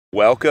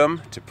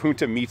Welcome to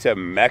Punta Mita,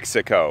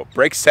 Mexico.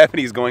 Break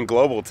 70 is going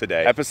global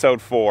today. Episode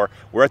 4,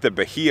 we're at the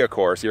Bahia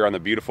course here on the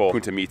beautiful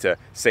Punta Mita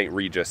St.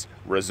 Regis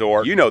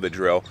Resort. You know the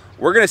drill.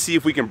 We're gonna see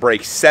if we can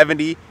break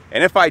 70,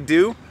 and if I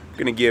do, I'm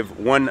gonna give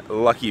one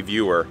lucky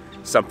viewer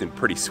something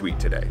pretty sweet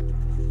today.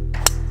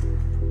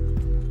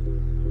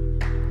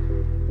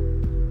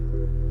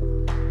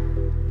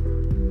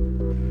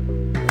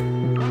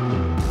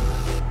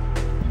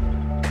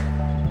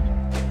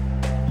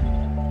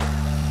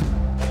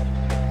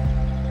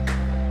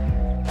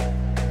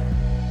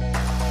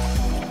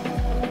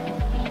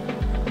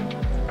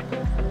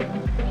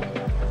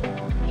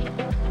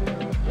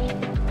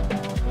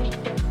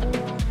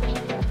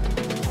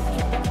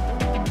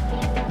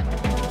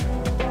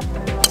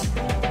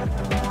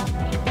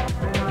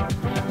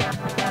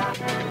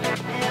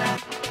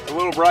 A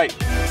little bright.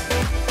 I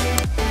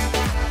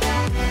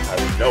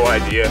have no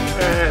idea.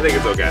 I think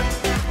it's okay.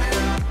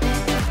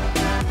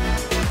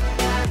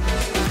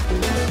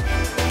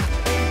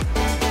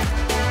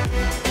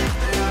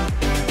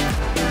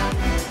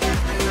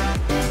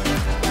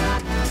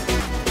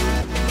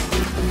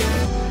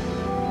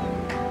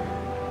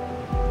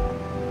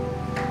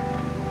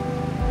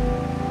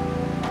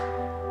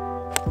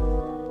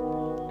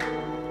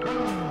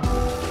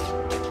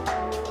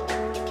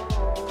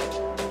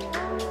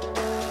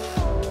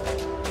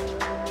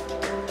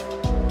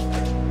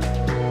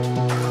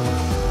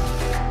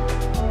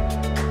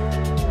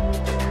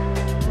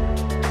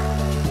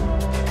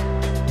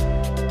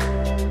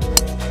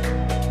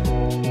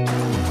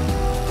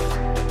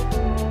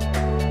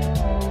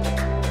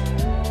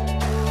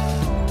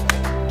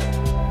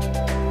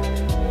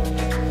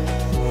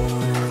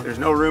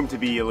 No room to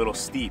be a little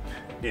steep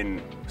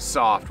in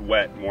soft,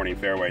 wet morning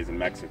fairways in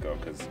Mexico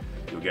because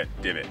you'll get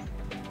divot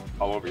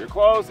all over your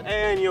clothes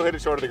and you'll hit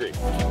it short of the green.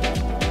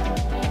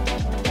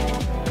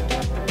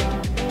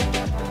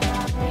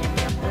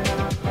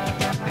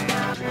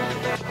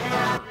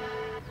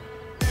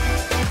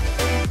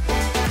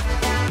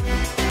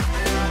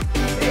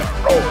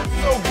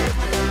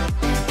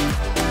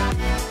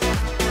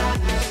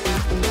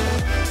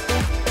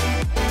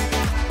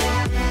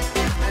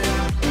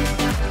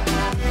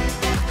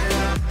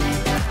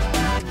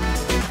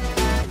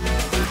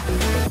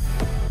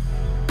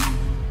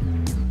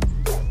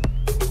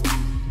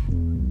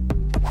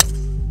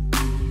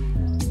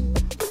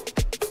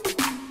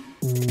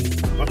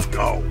 Let's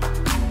go.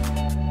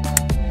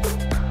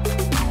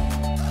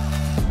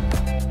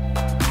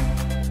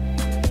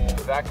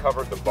 If that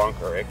covered the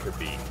bunker, it could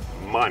be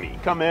money.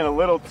 Come in a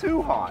little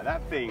too hot.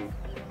 That thing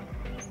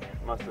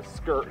must have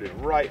skirted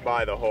right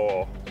by the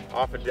hole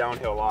off a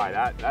downhill lie.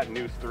 That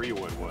Noose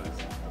 3-wood was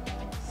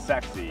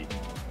sexy.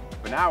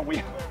 But now we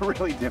have a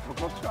really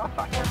difficult shot.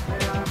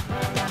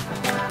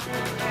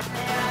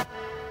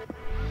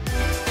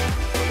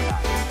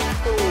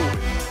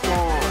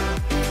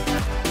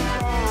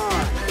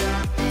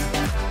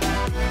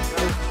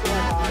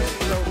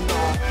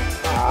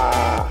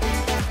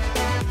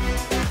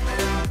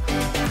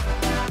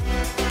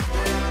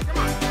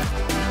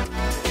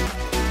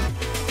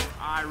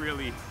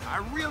 I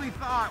really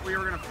thought we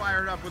were going to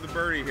fire it up with a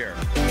birdie here.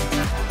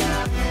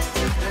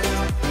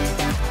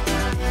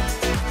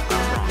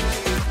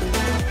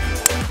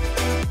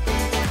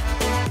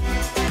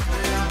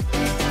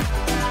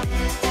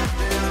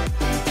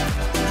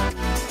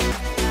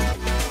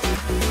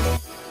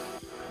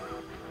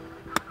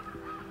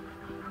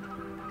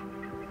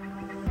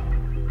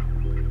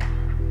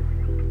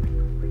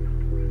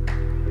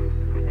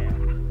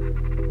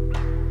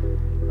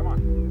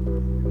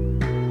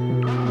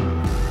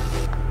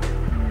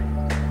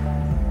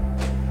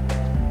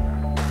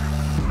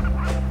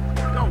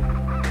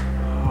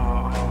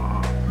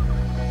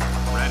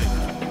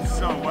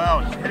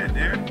 Just hit it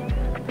there.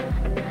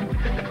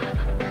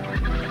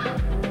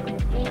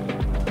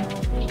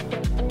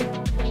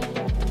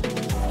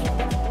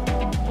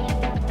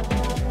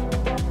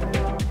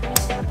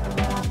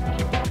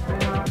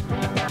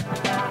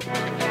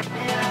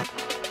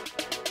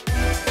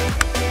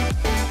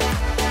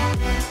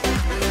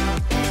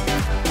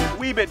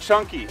 Wee bit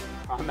chunky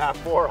on that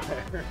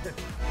 4-iron.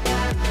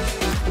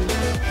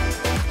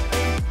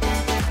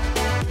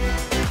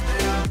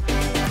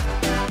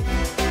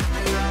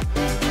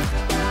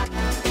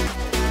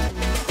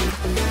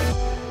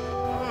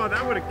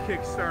 That would have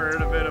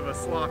kick-started a bit of a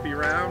sloppy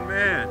round,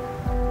 man.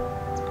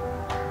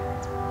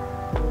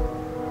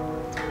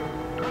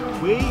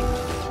 Sweet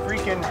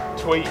freaking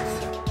tweets.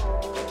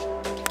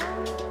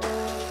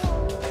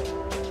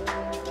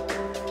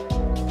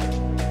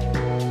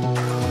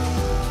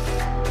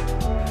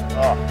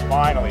 Oh,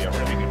 finally a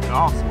really good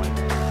golf swing.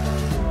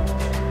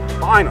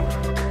 Finally.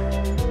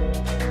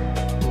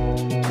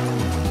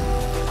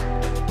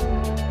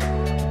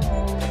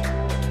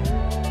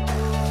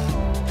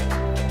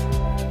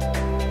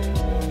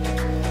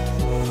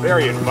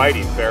 Very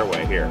inviting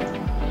fairway here.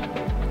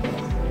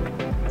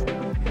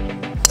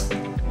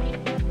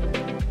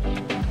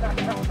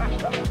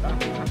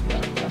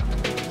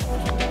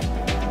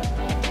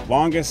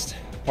 Longest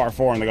par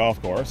 4 on the golf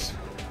course,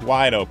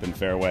 wide open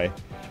fairway.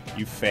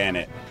 you fan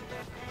it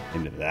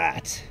into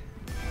that.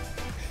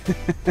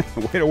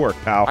 Way to work,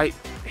 pal. I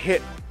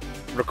hit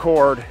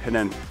record and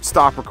then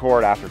stop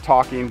record after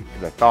talking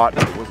because I thought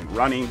it wasn't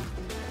running.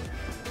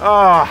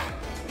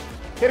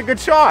 Hit a good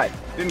shot.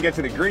 Didn't get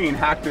to the green,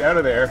 hacked it out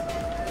of there.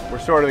 We're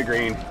short of the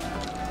green,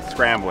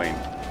 scrambling.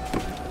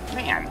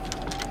 Man,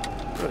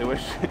 really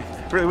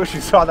wish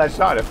you saw that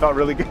shot. It felt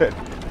really good.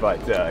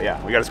 But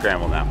yeah, we got to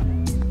scramble now.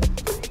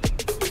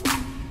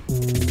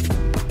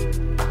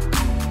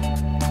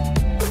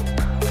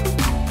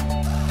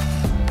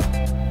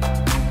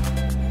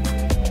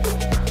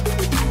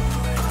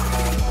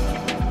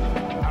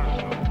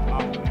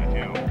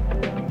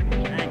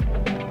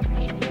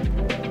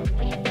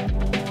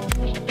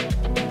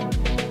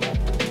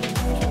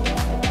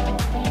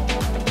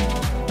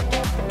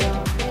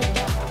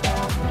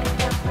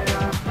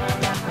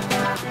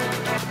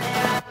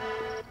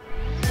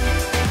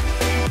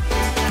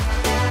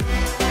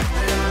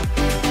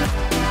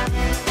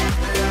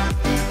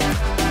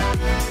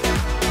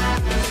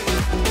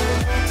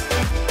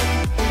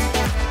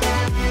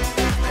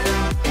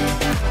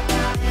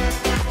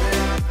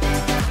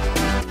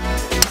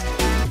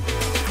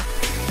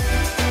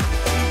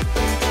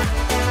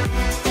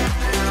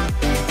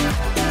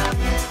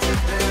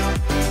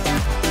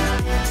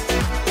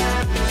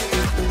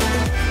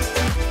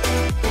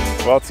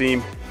 Well,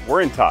 team, we're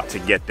in talk to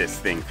get this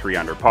thing 3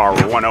 under par.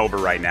 We're 1 over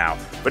right now.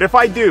 But if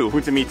I do,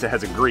 Punta Mita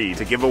has agreed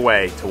to give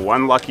away to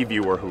one lucky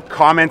viewer who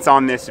comments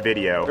on this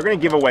video. They're gonna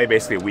give away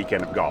basically a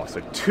weekend of golf. So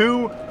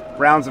 2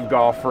 rounds of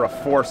golf for a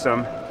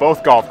foursome,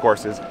 both golf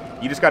courses.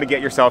 You just gotta get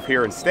yourself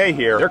here and stay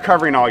here. They're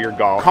covering all your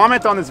golf.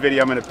 Comment on this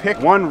video. I'm gonna pick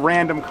one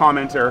random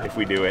commenter if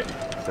we do it.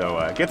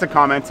 So get to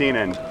commenting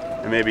and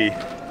maybe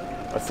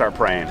let's start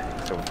praying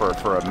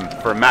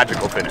for a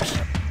magical finish.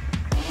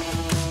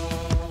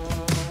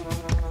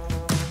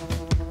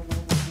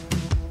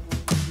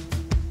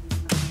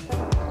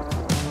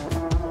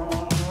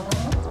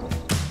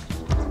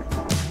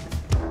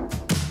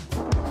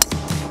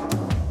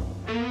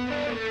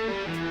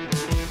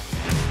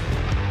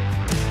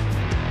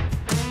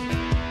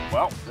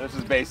 Well, this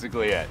is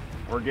basically it.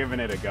 We're giving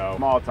it a go.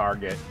 Small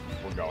target,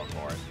 we're going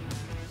for it.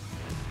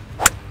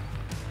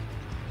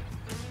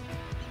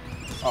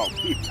 Oh,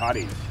 keep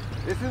cutting.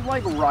 This is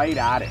like right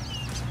at it.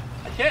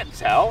 I can't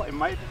tell. It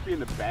might just be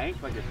in the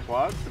bank, like it's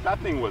plugged, but that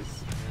thing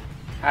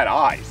had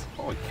eyes.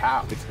 Holy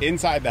cow. It's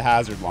inside the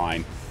hazard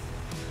line.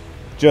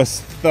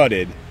 Just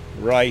thudded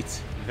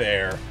right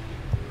there.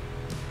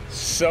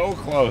 So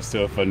close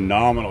to a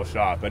phenomenal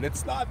shot, but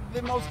it's not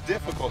the most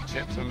difficult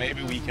chip, so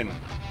maybe we can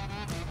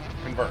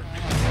convert.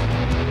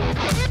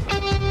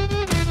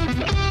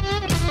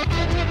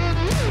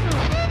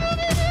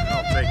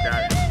 I'll take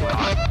that in.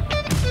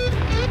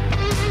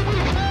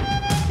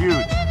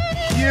 Huge,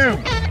 huge.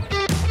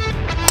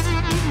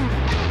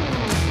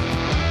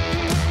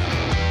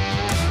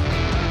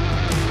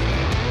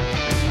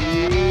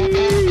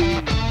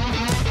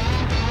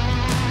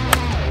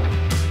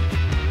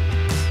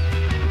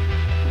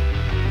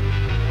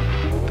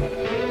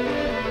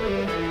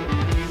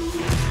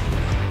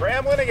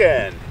 Scrambling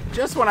again.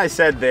 Just when I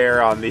said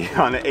there on the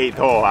 8th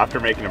hole after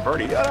making a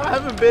birdie, I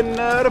haven't been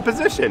out of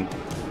position.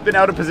 Been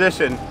out of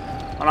position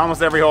on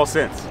almost every hole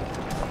since.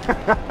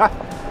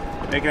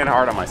 Making it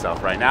hard on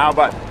myself right now,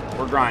 but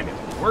we're grinding.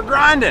 We're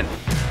grinding.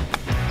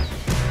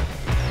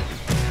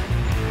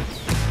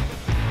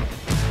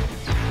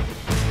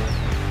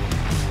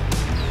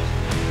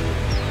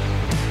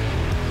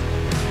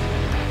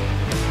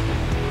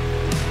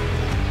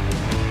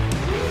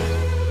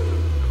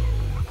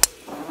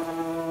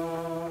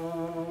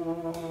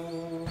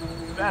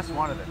 Best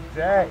one of the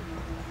day.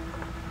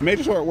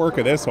 Made short work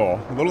of this hole.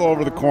 A little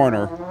over the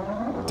corner,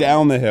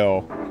 down the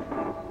hill.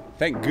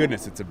 Thank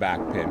goodness it's a back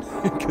pin,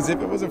 because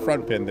if it was a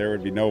front pin, there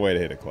would be no way to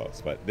hit it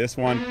close. But this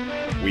one,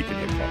 we can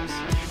hit close.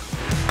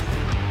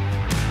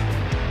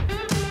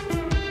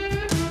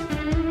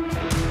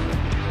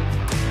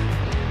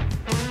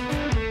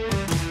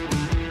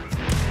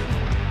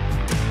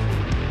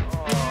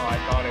 Oh, I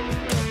thought it was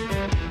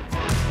good.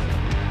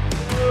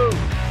 Woo.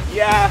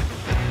 Yeah,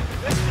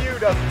 this view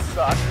doesn't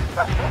suck.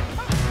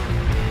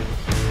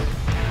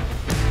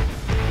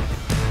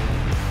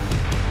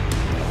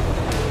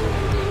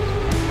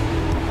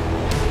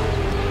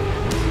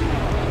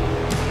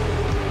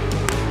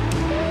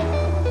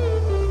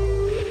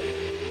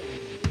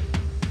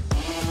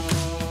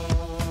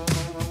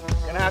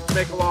 Gonna have to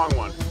make a long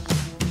one.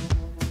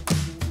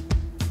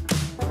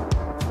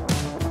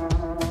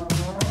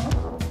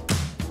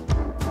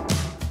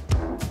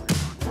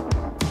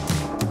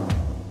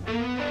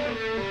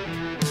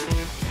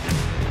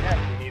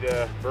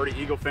 Birdie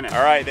eagle finish.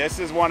 All right, this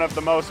is one of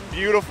the most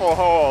beautiful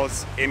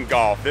holes in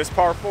golf. This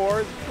par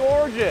 4 is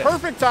gorgeous.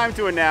 Perfect time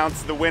to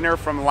announce the winner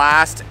from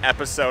last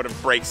episode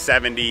of Break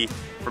 70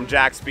 from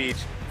Jack's Beach.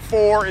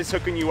 4 is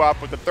hooking you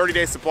up with a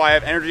 30-day supply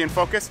of energy and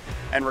focus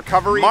and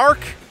recovery. Mark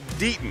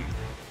Deaton,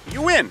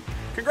 you win.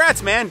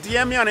 Congrats, man.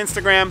 DM me on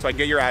Instagram so I can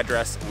get your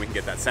address and we can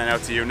get that sent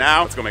out to you.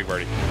 Now, let's go make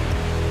birdie.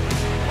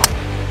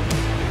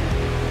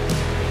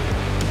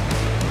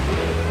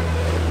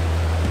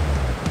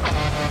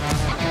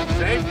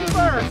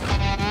 course.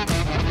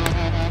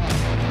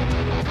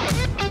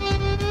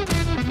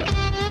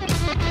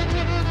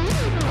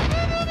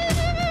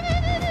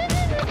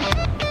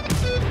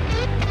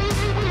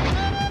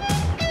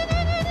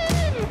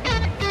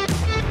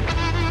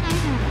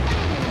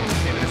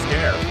 Gave it a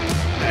scare.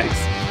 Thanks.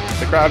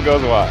 The crowd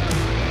goes wild.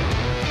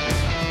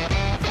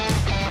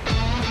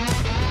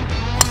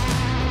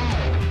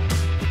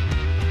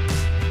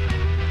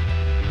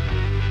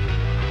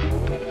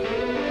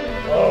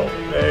 Oh,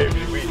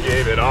 baby, we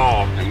gave it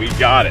all, and we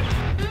got it.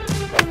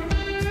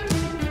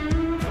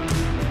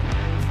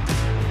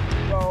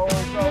 Go,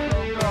 go,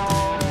 go,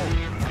 go.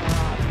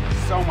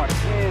 So much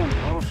wind, a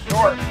little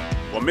short.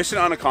 Well, mission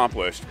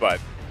unaccomplished, but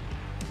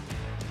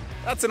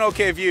that's an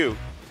okay view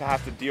to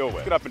have to deal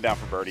with. Get up and down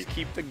for birdie.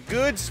 Keep the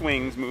good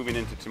swings moving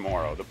into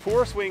tomorrow. The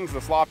poor swings, the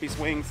sloppy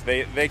swings,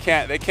 they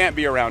can't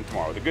be around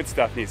tomorrow. The good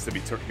stuff needs to be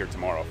here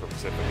tomorrow for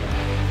Pacifica.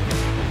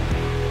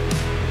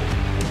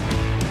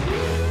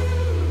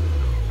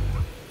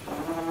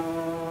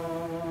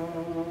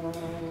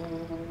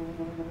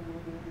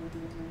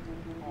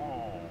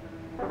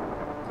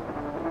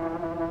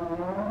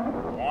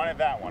 Wanted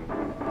that one.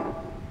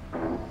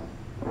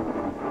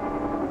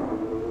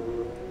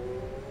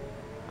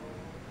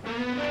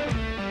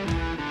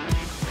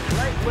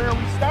 Right where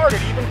we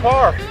started, even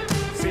par.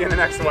 See you in the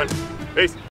next one. Peace.